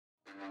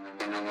A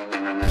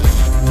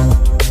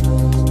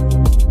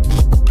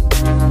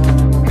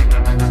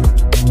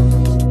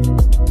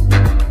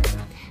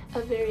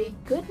very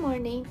good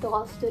morning to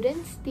all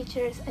students,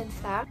 teachers, and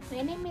staff.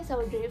 My name is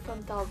Audrey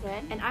from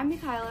Talbren. And I'm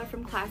Michaela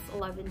from Class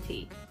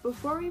 11T.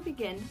 Before we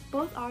begin,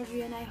 both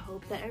Audrey and I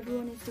hope that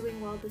everyone is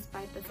doing well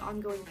despite this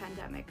ongoing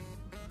pandemic.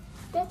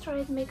 That's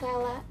right,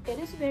 Michaela. It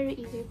is very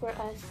easy for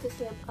us to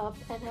slip up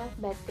and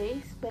have bad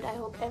days, but I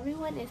hope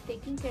everyone is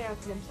taking care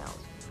of themselves.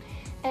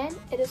 And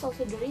it is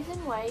also the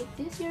reason why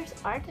this year's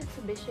art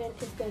exhibition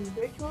is done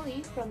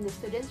virtually from the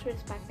students'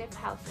 respective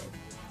houses.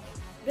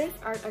 This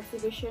art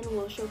exhibition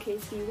will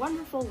showcase the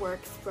wonderful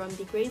works from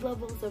the grade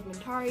levels of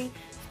Mentari,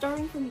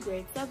 starting from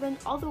grade 7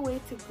 all the way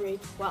to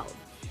grade 12.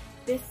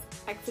 This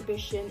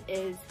exhibition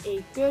is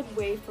a good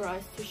way for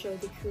us to show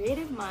the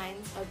creative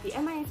minds of the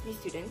MISB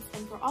students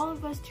and for all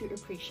of us to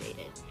appreciate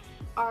it.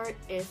 Art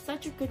is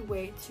such a good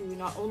way to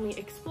not only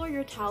explore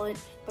your talent,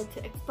 but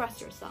to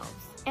express yourselves.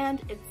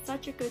 And it's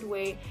such a good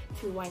way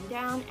to wind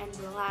down and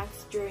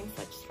relax during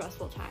such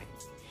stressful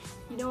times.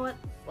 You know what?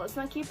 Let's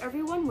not keep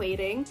everyone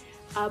waiting,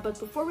 but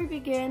before we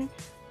begin,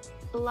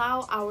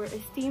 allow our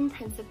esteemed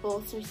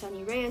principal, Sir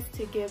Sunny Reyes,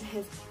 to give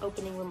his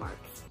opening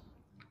remarks.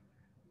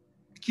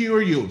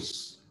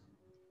 Curious,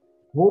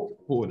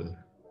 hopeful,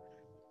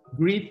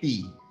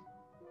 gritty,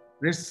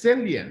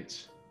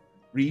 resilient,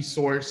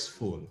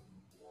 resourceful.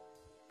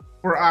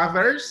 For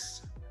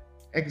others,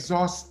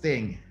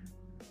 exhausting,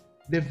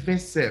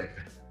 divisive,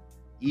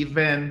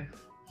 even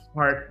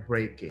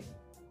heartbreaking.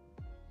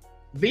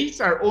 These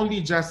are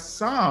only just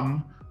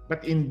some,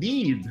 but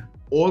indeed,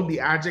 all the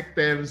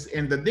adjectives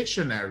in the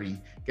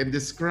dictionary can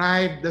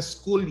describe the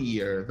school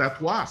year that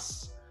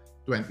was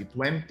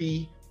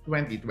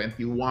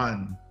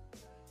 2020-2021.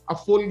 A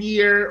full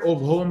year of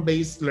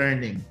home-based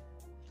learning.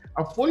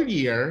 A full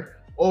year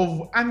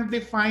of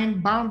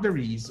undefined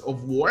boundaries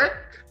of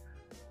work,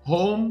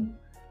 home,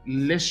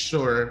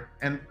 leisure,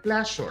 and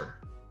pleasure.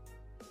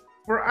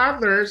 For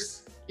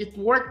others, it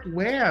worked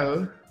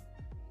well,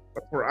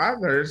 but for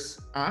others,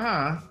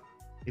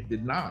 it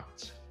did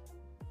not.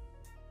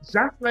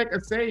 Just like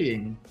a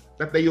saying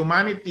that the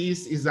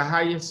humanities is the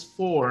highest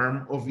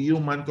form of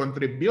human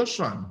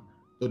contribution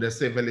to the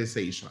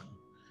civilization,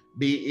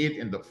 be it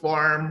in the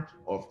form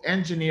of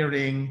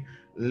engineering,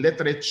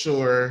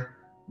 literature,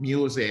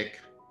 music,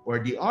 or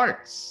the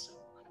arts.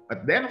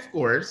 But then, of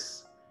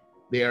course,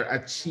 they are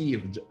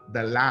achieved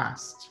the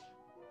last.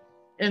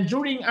 And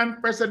during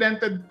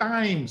unprecedented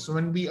times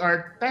when we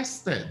are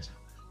tested,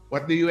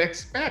 what do you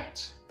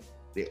expect?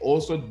 They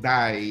also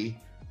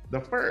die the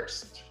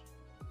first.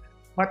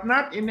 But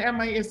not in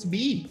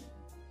MISB.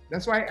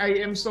 That's why I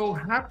am so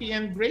happy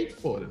and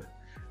grateful.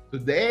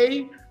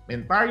 Today,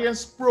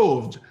 Mentarians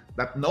proved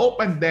that no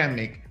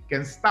pandemic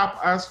can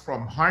stop us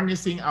from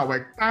harnessing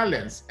our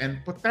talents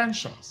and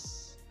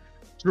potentials.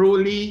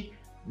 Truly,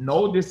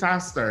 no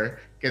disaster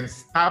can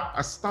stop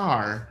a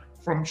star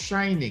from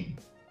shining.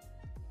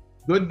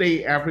 Good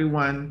day,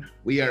 everyone.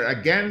 We are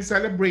again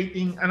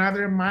celebrating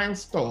another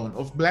milestone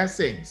of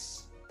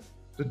blessings.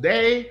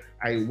 Today,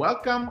 I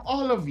welcome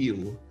all of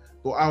you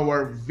to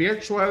our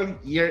virtual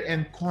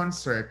year-end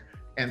concert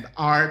and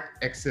art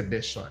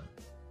exhibition.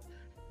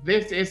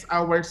 This is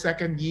our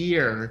second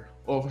year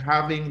of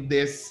having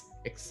this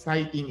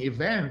exciting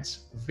event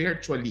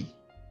virtually.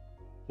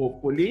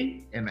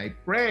 Hopefully, and I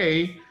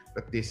pray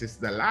that this is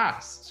the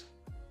last.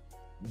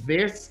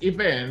 This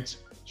event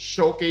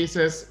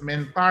showcases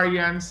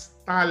Mentarians'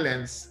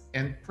 talents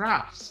and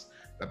crafts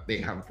that they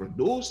have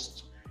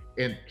produced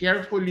and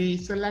carefully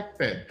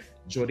selected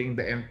during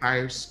the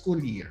entire school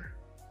year.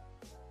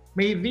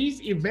 May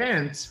these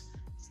events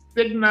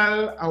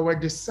signal our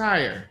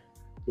desire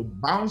to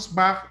bounce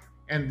back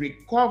and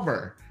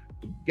recover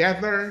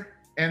together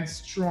and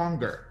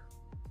stronger.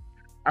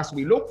 As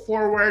we look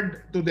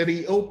forward to the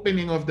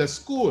reopening of the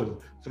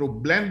school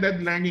through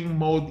blended learning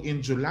mode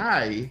in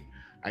July,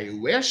 I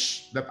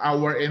wish that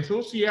our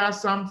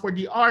enthusiasm for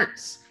the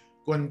arts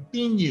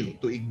continue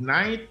to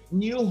ignite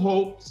new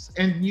hopes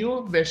and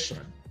new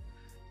vision.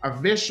 A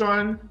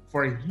vision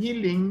for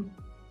healing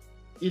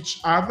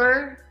each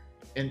other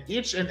and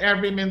each and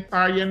every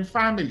Mentarian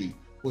family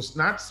who's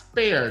not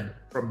spared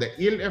from the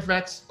ill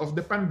effects of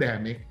the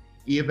pandemic,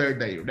 either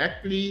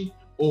directly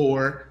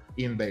or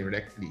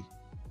indirectly.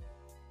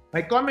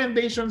 My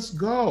commendations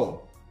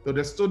go to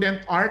the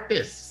student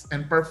artists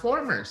and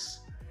performers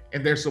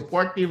and their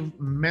supportive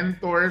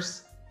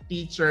mentors,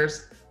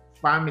 teachers,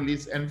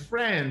 families, and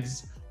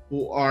friends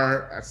who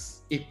are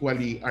as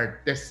equally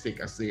artistic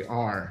as they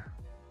are.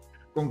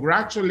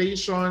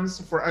 Congratulations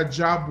for a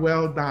job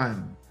well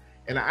done.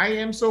 And I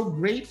am so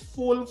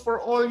grateful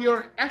for all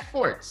your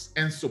efforts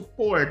and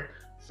support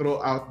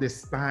throughout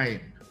this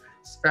time.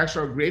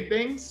 Special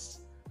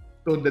greetings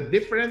to the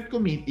different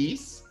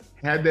committees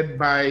headed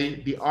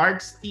by the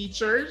arts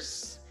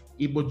teachers,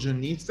 Ibu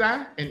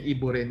Junisa and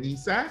Ibu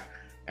Renisa,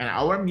 and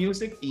our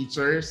music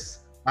teachers,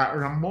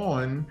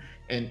 Ramon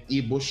and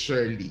Ibu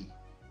Shirley.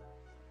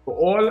 To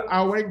all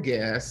our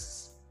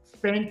guests,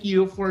 thank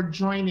you for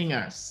joining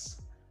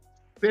us.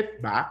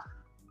 Sit back,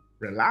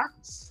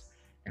 relax,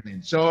 and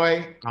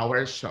enjoy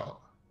our show.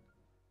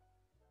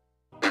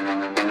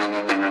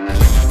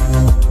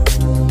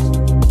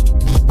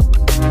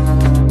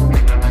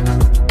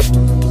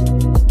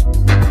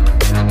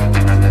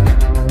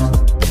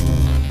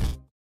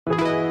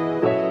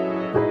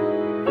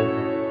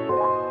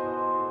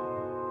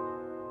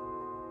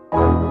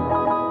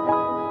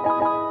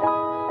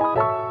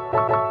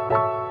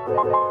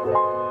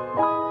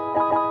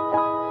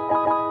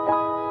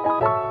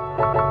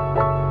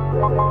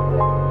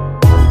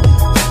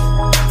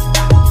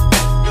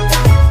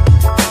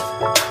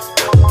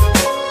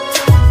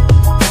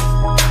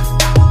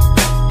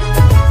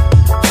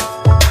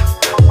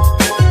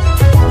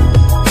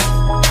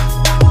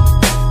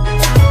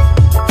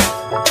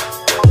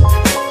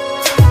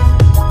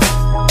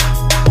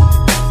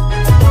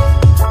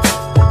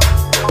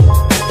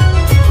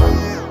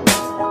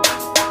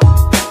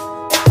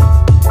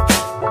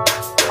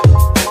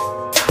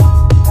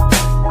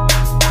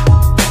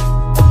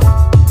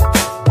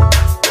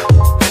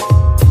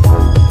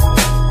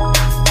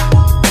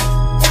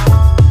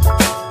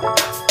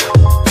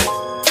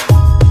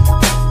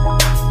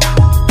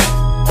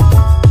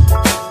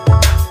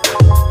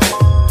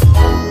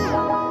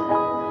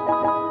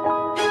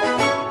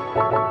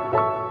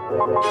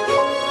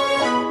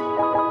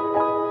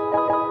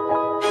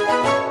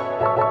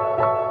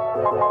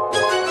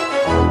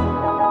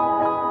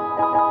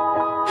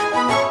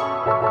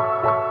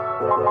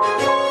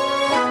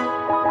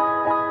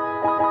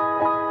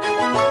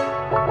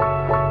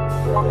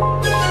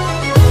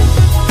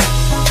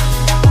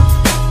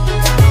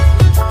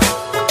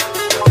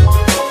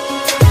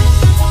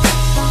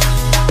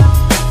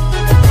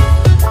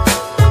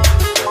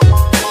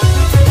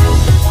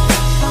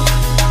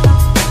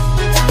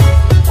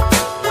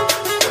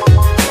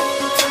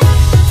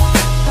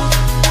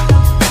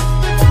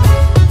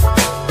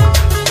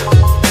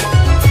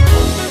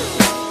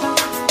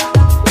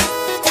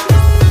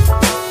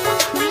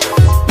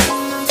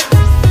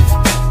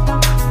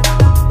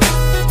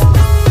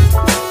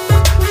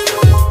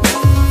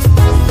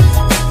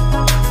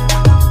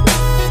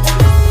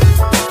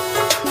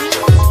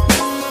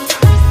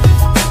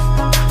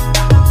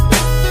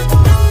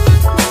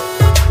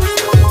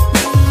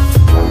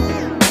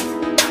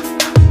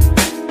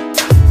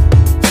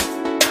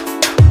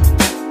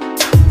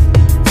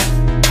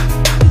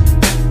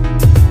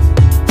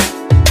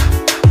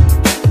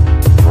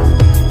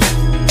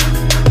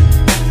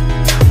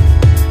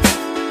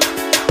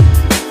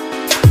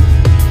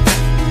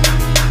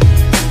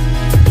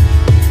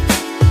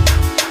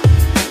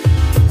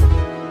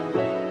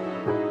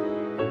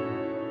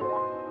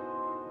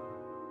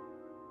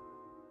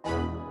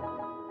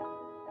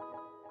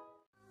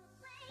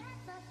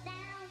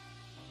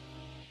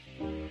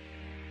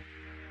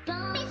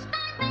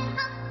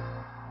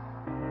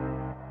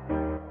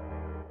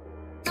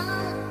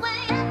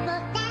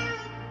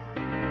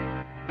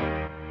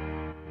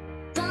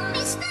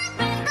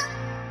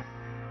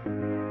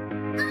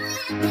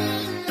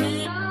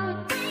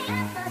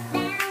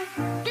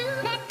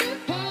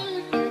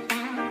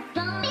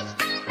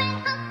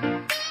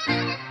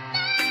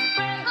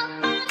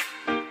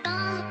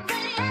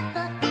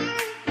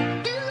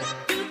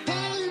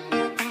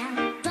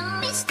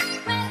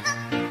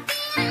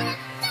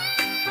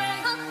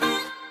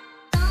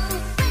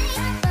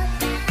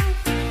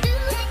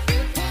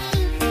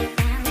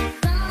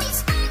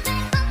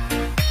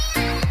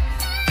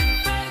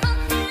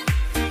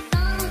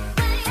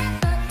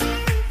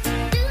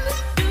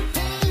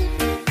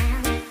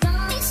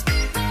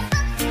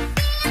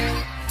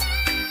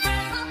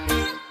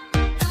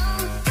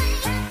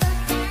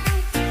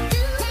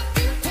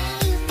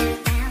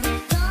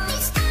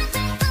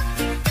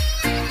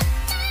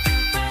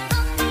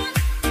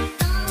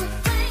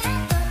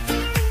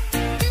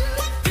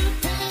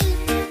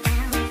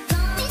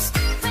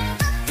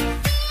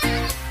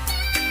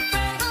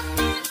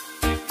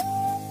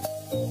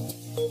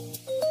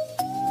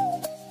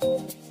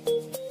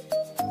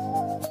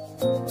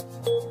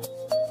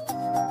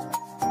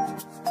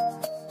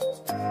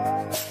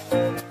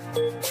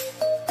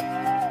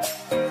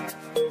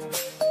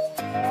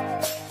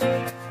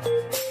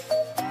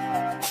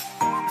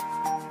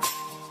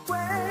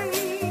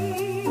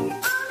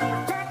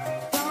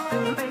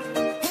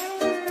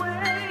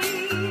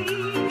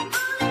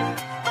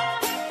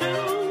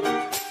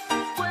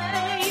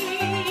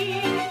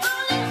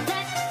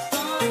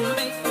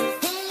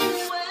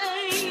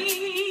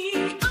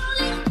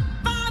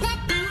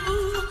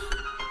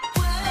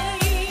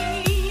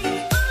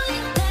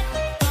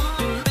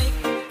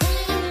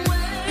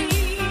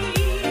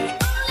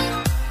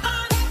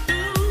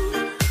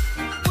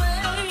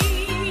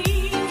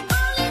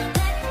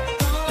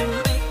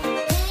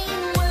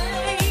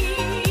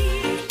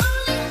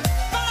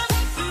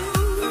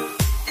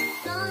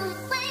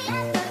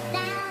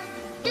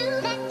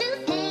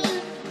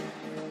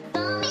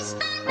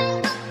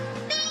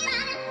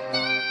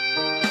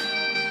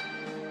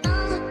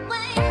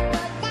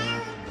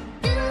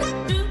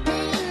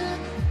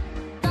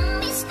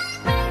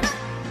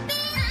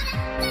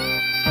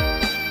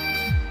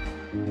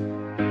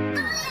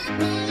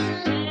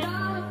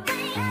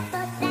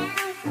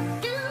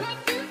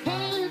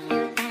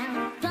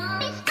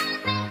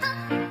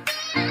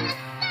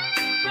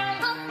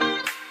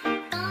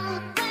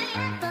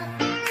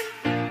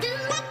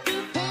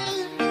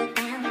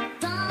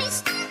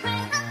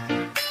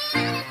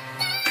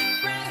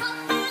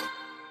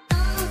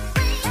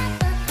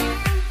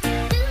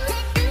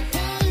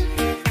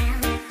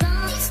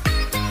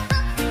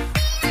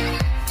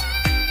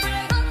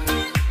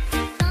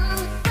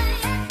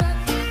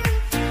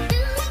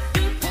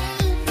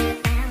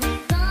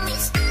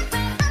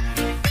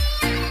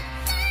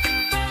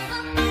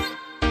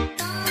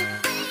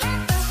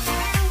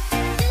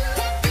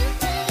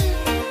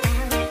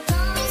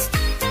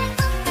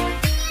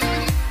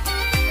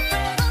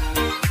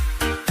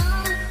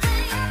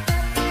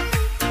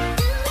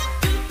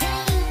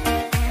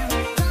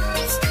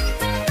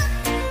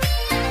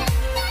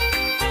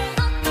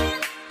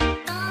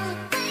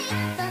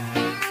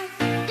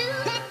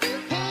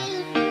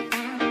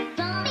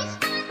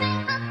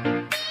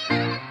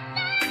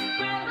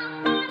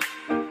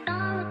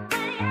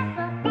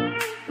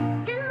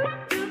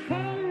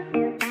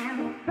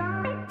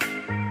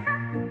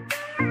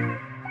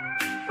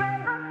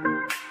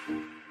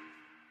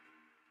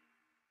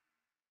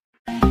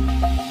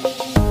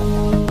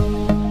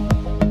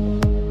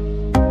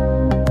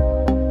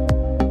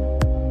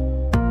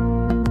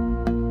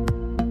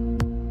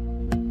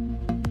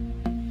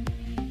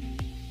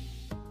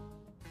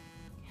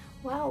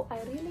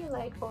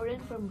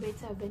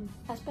 7,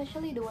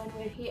 especially the one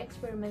where he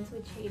experiments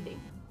with shading.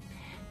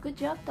 Good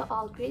job to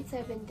all grade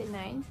 7 to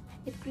 9s.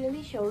 It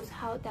really shows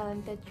how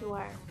talented you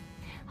are.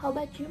 How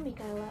about you,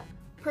 Michaela?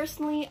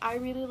 Personally, I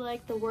really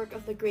liked the work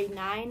of the grade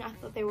 9. I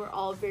thought they were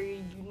all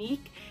very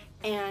unique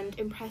and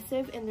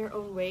impressive in their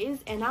own ways,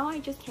 and now I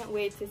just can't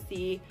wait to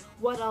see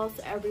what else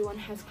everyone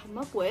has come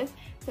up with.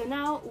 So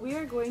now we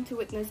are going to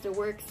witness the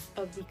works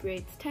of the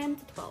grades 10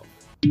 to 12.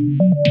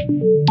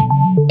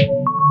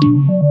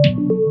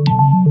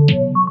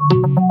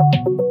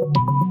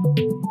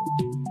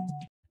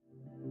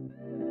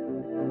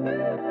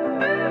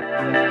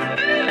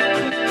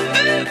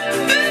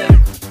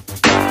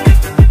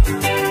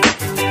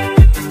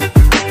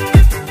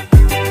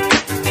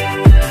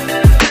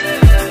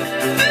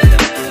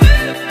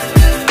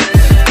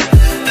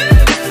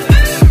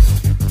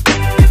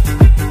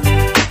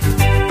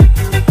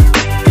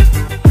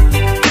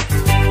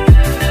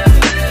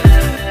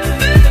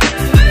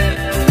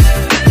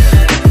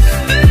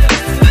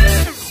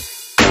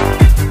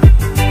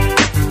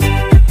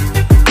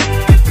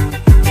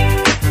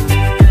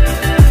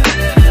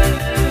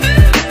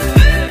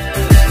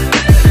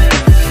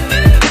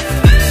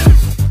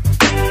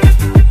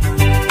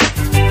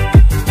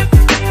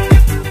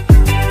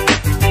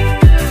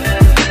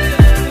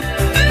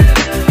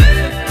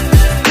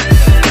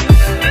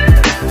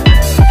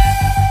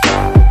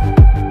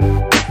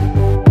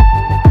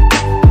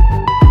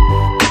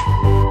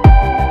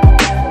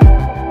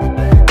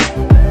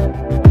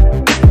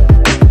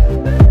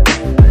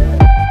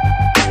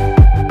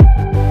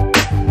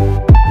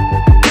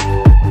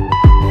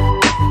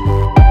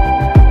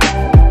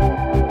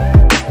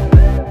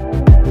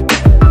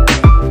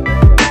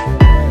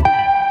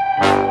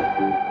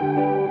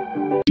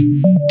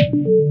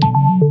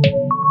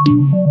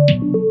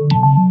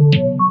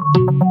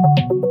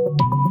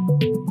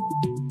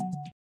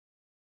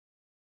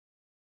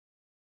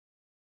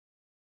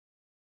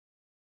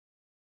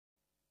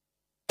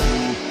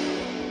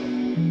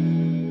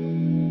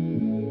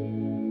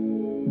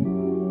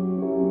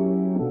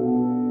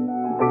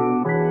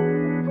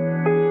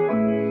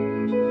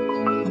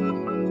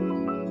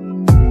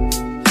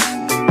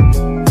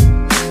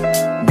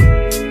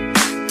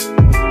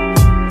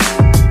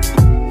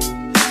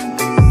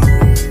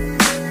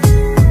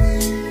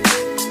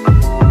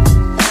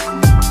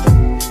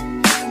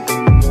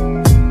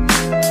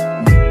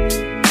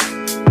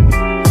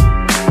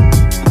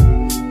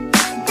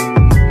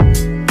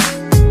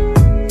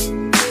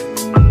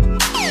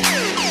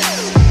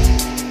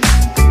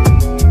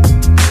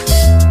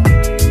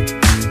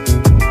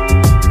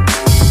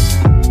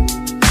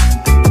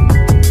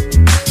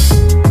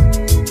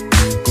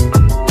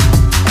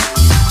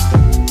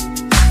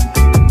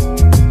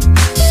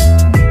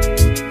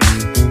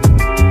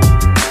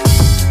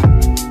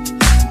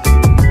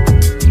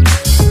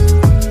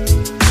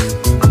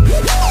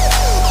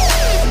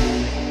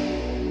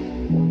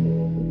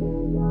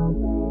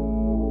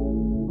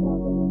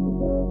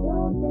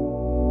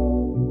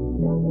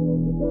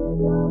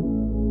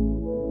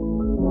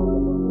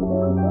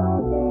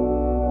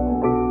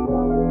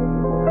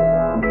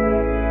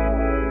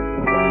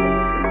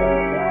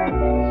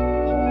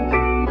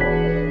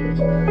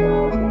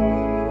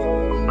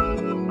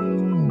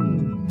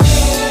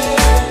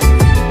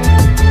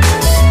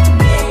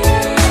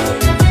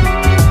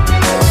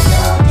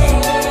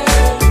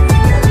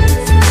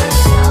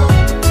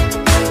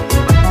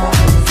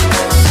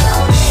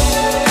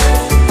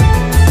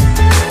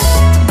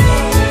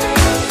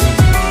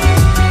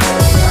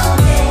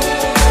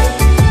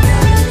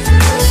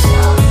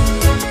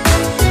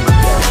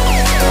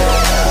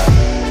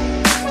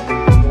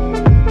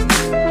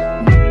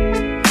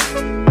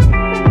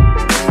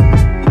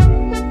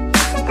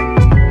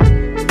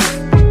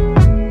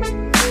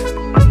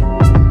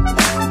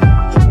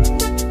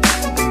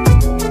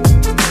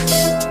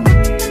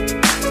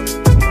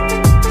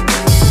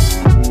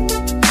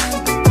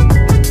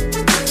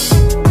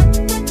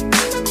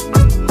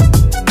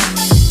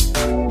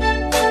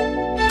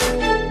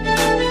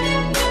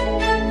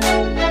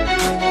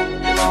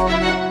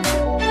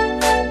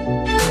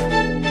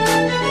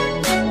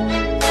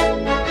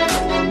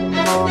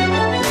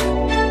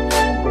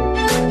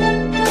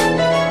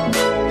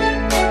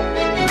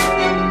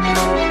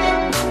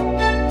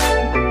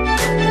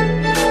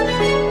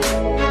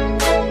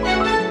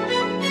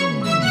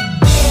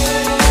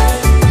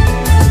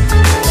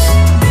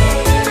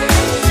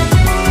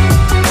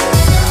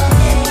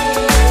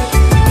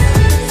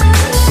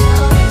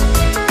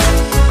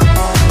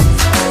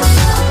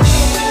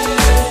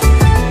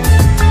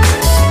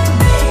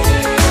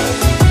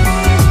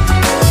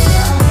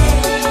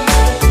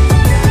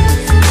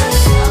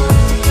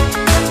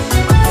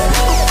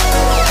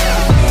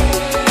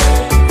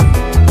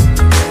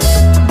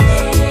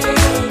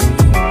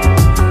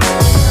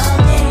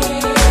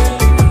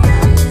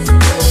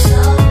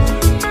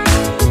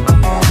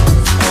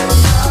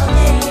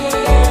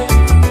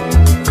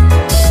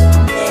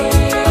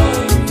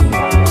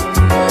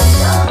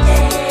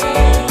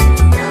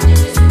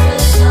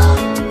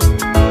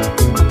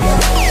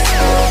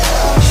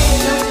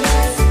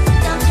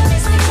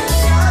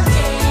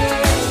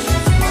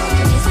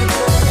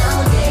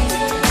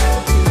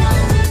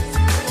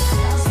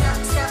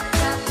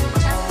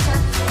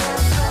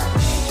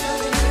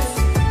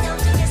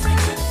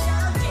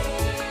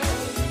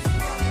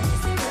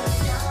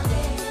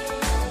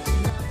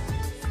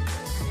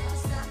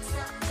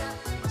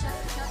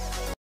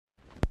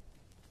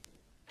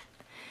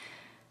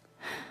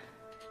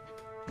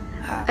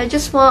 I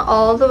just want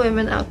all the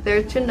women out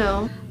there to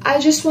know.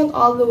 I just want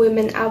all the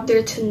women out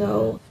there to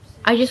know.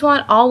 I just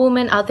want all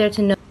women out there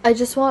to know. I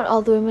just want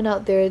all the women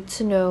out there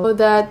to know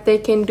That they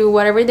can do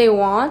whatever they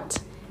want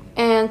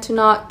and to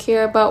not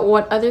care about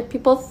what other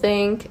people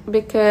think,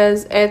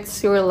 because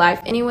it's your life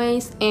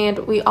anyways, and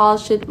we all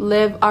should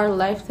live our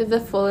life to the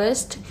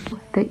fullest.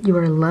 That you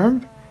are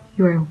loved,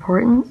 you are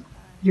important,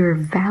 you're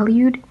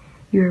valued,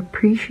 you're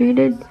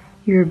appreciated,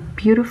 you're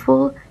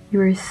beautiful,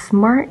 you're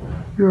smart,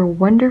 you're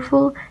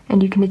wonderful,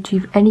 and you can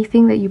achieve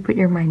anything that you put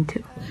your mind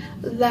to.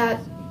 That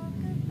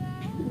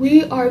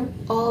we are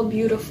all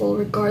beautiful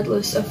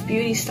regardless of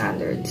beauty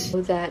standards.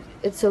 that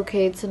it's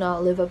okay to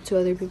not live up to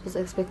other people's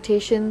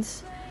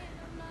expectations.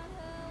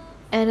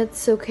 And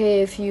it's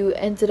okay if you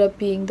ended up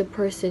being the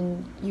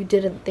person you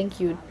didn't think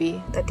you would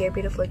be. That they're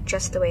beautiful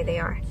just the way they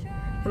are,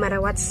 no matter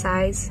what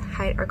size,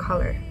 height, or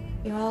color.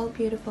 You're all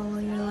beautiful,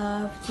 you're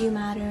loved, you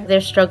matter. Their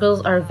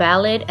struggles are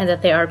valid, and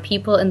that there are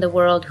people in the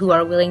world who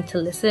are willing to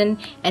listen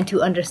and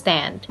to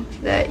understand.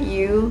 That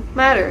you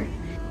matter.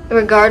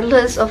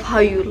 Regardless of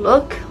how you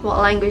look, what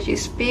language you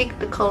speak,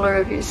 the color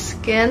of your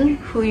skin,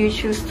 who you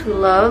choose to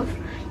love,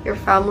 your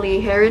family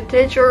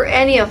heritage, or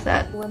any of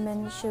that.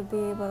 Women should be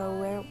able to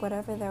wear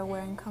whatever they're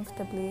wearing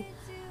comfortably,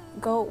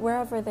 go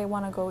wherever they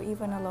want to go,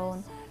 even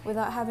alone,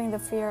 without having the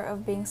fear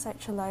of being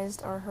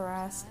sexualized or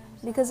harassed.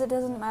 Because it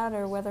doesn't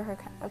matter whether her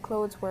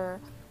clothes were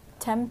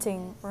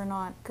tempting or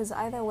not, because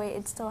either way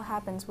it still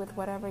happens with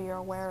whatever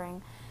you're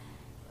wearing.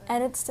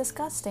 And it's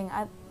disgusting.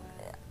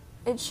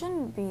 It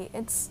shouldn't be.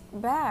 It's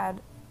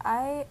bad.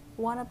 I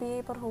want to be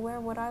able to wear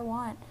what I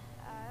want.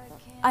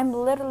 I'm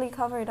literally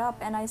covered up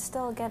and I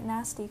still get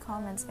nasty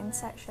comments and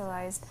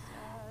sexualized.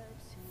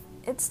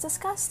 It's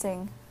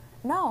disgusting.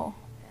 No.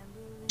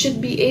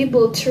 Should be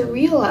able to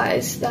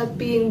realize that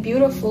being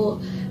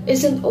beautiful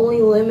isn't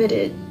only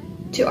limited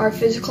to our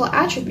physical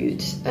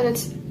attributes, and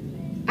it's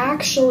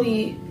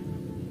actually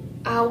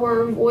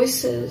our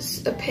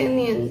voices,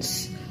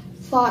 opinions,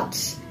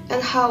 thoughts,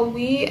 and how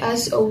we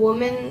as a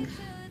woman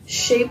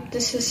shape the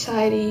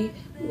society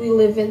we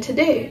live in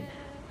today.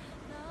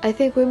 I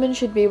think women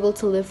should be able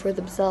to live for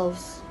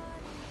themselves,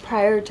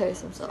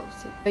 prioritize themselves.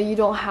 You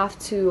don't have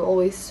to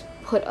always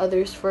put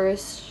others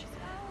first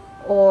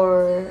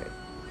or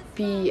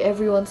be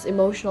everyone's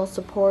emotional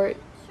support.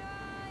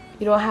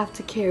 You don't have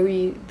to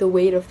carry the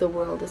weight of the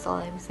world, is all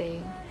I'm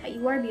saying.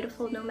 You are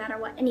beautiful no matter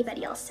what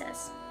anybody else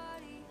says.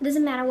 It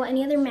doesn't matter what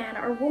any other man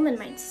or woman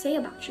might say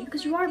about you,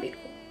 because you are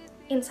beautiful,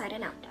 inside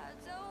and out.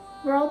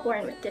 We're all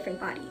born with different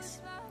bodies.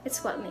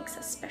 It's what makes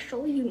us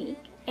special,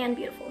 unique, and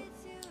beautiful.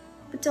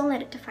 But don't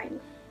let it define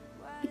you,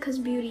 because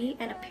beauty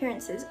and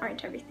appearances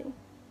aren't everything.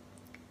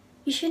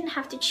 You shouldn't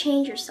have to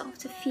change yourself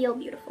to feel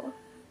beautiful,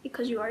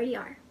 because you already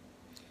are.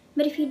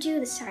 But if you do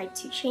decide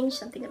to change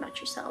something about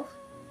yourself,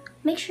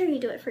 make sure you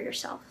do it for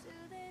yourself,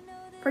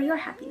 for your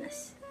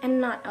happiness,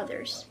 and not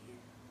others.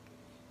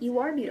 You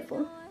are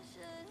beautiful.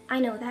 I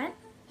know that,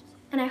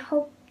 and I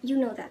hope you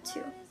know that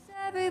too.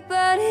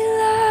 Everybody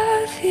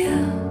love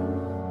you.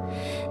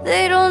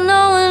 They don't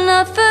know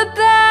enough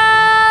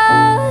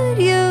about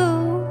you.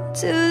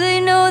 Do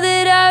they know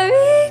that I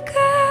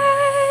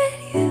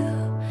regret you?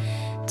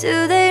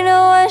 Do they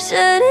know I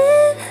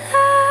shouldn't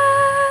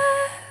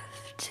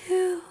have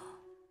to?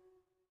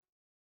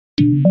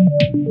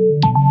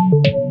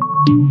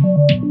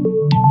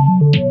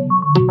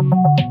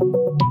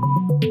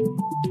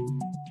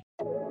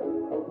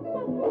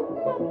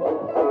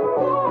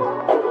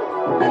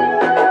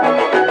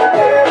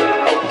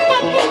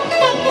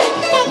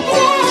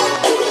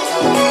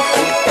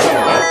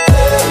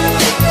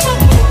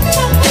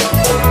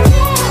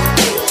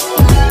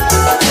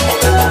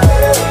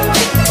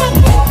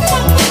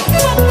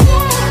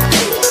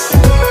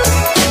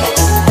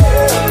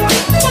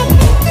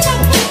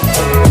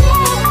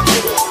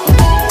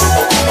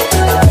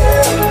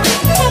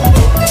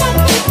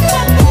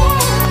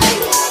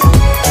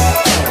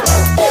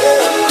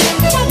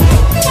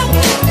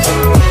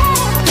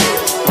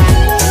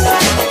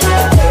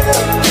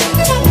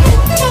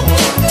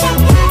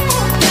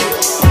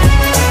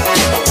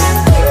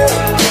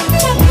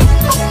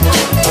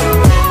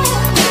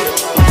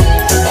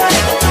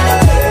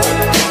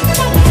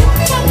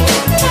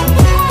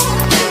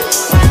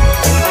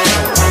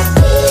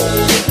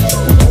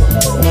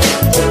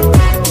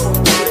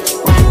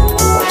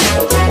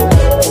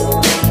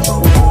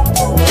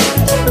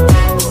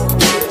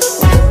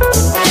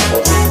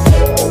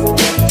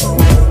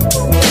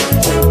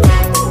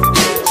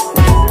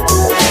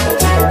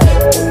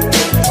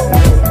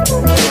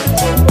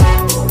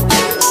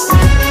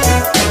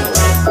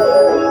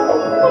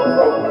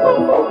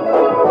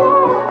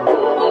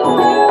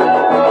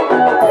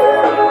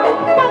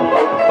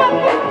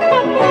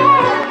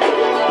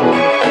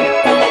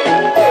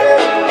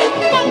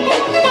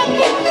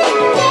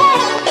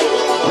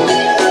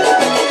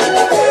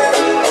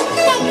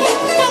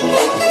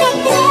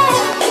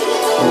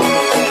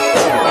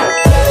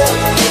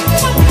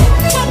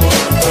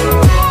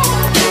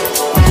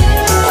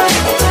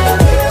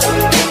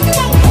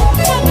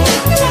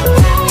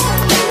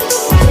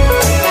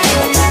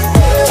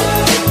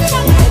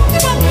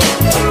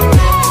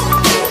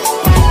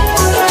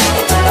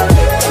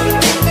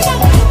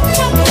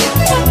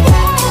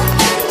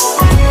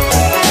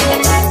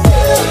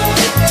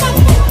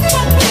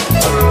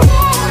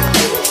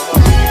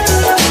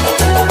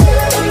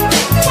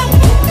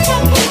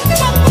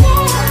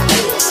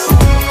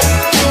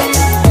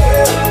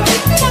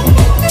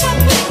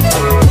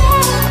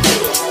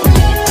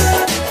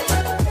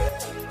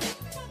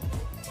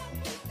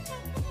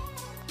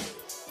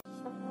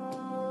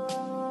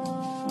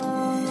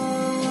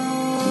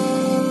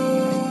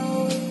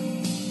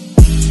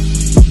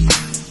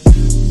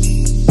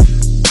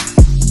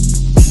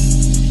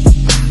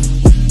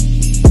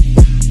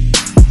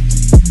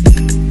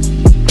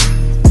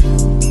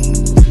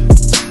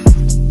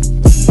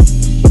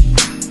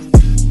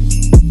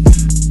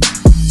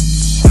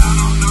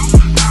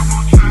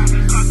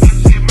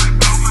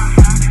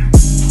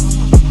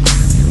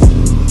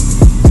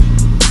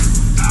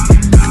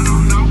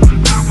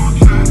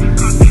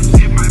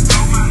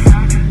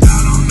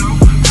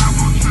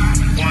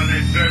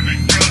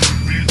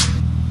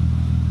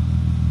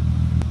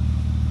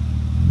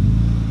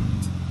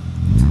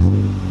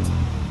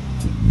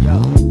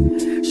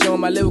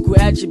 showing my lyrical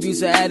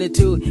attributes or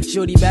attitude.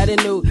 Shorty bad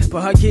and new,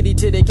 put her kitty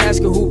to the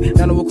casket hoop.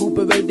 Now no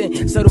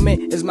recuperating,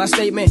 settlement is my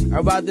statement.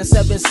 Arrived in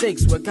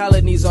 7-6 with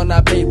colonies on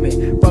our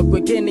pavement. Fuck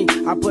with Kenny,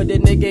 I put the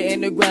nigga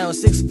in the ground.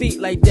 6 feet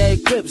like dead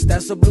Crips,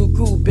 that's a blue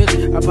cool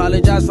bitch.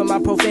 Apologize for my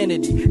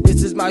profanity,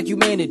 this is my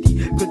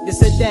humanity. Quick to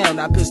sit down,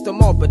 I pissed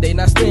them off, but they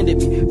not standing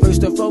me.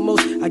 First and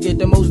foremost, I get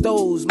the most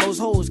does, most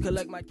hoes,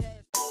 collect my cash.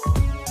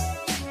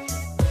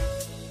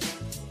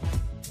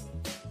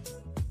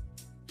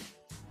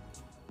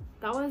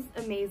 That was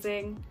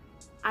amazing.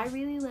 I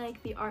really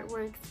like the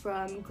artworks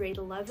from grade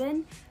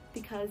 11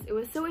 because it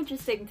was so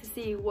interesting to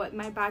see what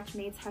my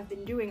batchmates have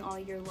been doing all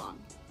year long.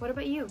 What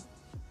about you?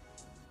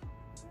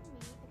 For me,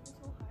 it was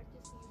so hard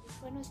to see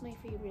which one was my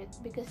favorite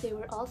because they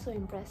were all so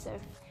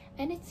impressive,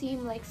 and it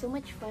seemed like so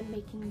much fun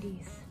making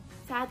these.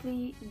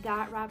 Sadly,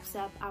 that wraps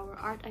up our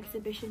art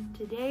exhibition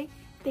today.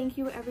 Thank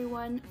you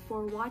everyone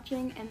for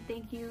watching, and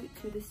thank you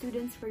to the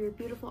students for your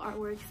beautiful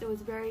artworks. It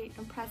was very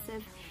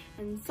impressive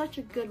and such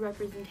a good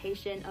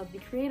representation of the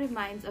creative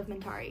minds of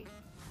Mentari.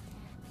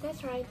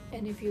 That's right,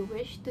 and if you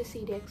wish to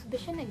see the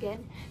exhibition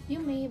again, you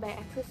may by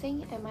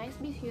accessing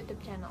MISB's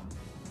YouTube channel.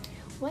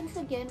 Once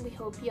again, we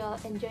hope you all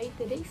enjoyed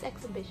today's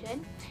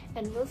exhibition,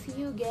 and we'll see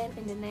you again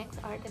in the next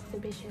art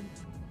exhibition.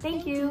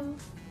 Thank you.